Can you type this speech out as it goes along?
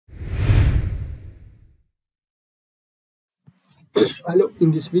Hello,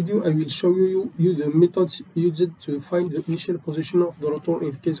 in this video I will show you the methods used to find the initial position of the rotor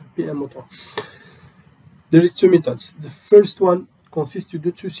in the case of PM motor. There is two methods. The first one consists to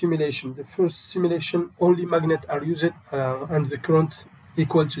do two simulations. The first simulation, only magnets are used and the current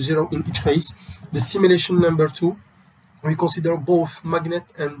equal to 0 in each phase. The simulation number 2, we consider both magnet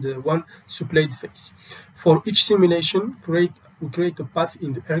and one supplied phase. For each simulation, we create a path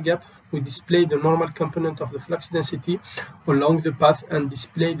in the air gap. We display the normal component of the flux density along the path and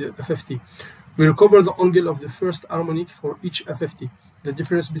display the FFT. We recover the angle of the first harmonic for each FFT. The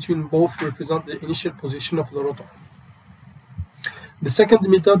difference between both represents the initial position of the rotor. The second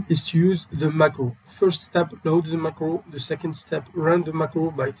method is to use the macro. First step, load the macro. The second step, run the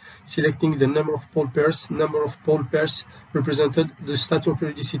macro by selecting the number of pole pairs. Number of pole pairs represented the stator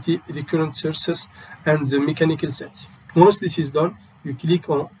periodicity, the current sources, and the mechanical sets. Once this is done, you click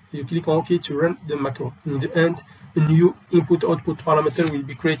on OK to run the macro. In the end, a new input-output parameter will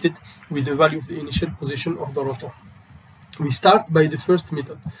be created with the value of the initial position of the rotor. We start by the first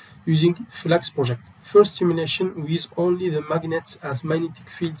method, using Flux project. First simulation, we use only the magnets as magnetic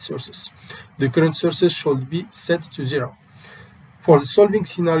field sources. The current sources should be set to 0. For the solving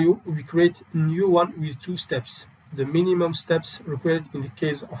scenario, we create a new one with 2 steps. The minimum steps required in the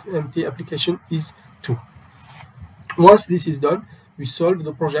case of MT application is 2. Once this is done, we solve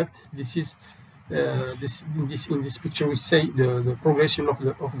the project. This is in this picture we say the progression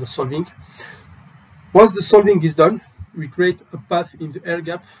of the solving. Once the solving is done, we create a path in the air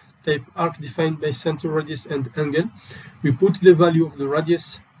gap type arc defined by center, radius, and angle. We put the value of the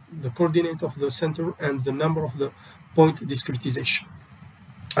radius, the coordinate of the center, and the number of the point discretization.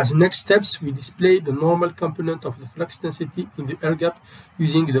 As next steps, we display the normal component of the flux density in the air gap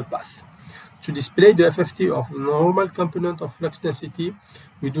using the path. To display the FFT of the normal component of flux density,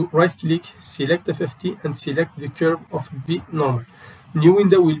 we do right-click, select FFT, and select the curve of B normal. New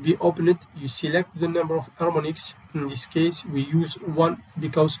window will be opened. You select the number of harmonics. In this case, we use 1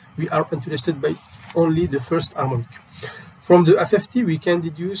 because we are interested by only the first harmonic. From the FFT, we can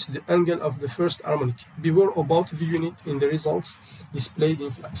deduce the angle of the first harmonic. Beware about the unit in the results displayed in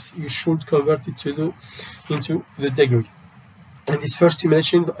Flux. You should convert it into the degree. In this first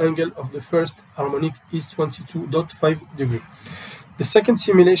simulation, the angle of the first harmonic is 22.5 degrees. The second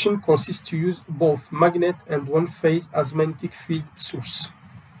simulation consists to use both magnet and one phase as magnetic field source.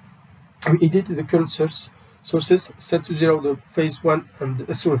 We edit the current sources, set to 0 the phase 1 and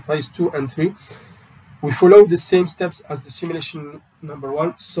phase 2 and 3. We follow the same steps as the simulation number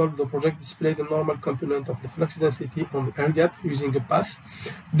 1. Solve the project, display the normal component of the flux density on the air gap using a path.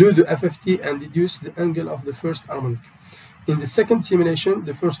 Do the FFT and deduce the angle of the first harmonic. In the second simulation,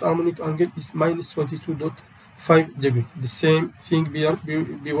 the first harmonic angle is minus 22.5 degrees. The same thing,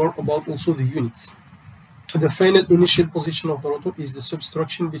 beware about also the units. The final initial position of the rotor is the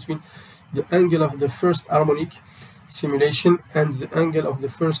subtraction between the angle of the first harmonic simulation and the angle of the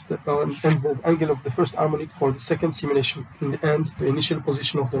first harmonic for the second simulation. In the end, the initial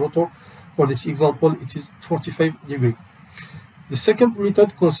position of the rotor for this example it is 45 degrees. The second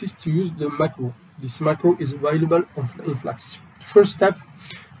method consists to use the macro. This macro is available in Flux. First step,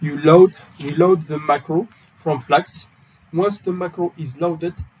 we load the macro from Flux. Once the macro is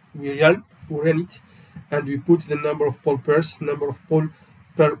loaded, we run it, and we put the number of pole pairs, number of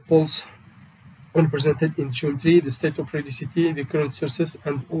poles represented in geometry, the stator periodicity, the current sources,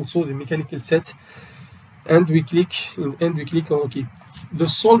 and also the mechanical sets. And we click on OK. The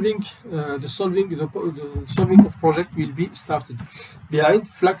solving of project will be started. Behind,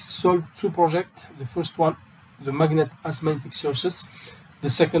 Flux solve 2 projects. The first one, the magnet as magnetic sources. The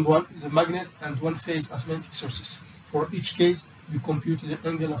second one, the magnet and one phase as magnetic sources. For each case, we compute the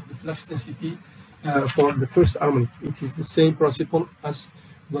angle of the flux density for the first harmonic. It is the same principle as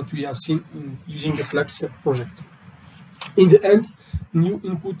what we have seen in using the Flux project. In the end, new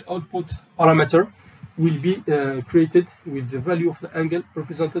input-output parameter will be created with the value of the angle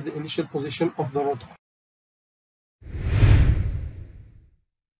represented the initial position of the rotor.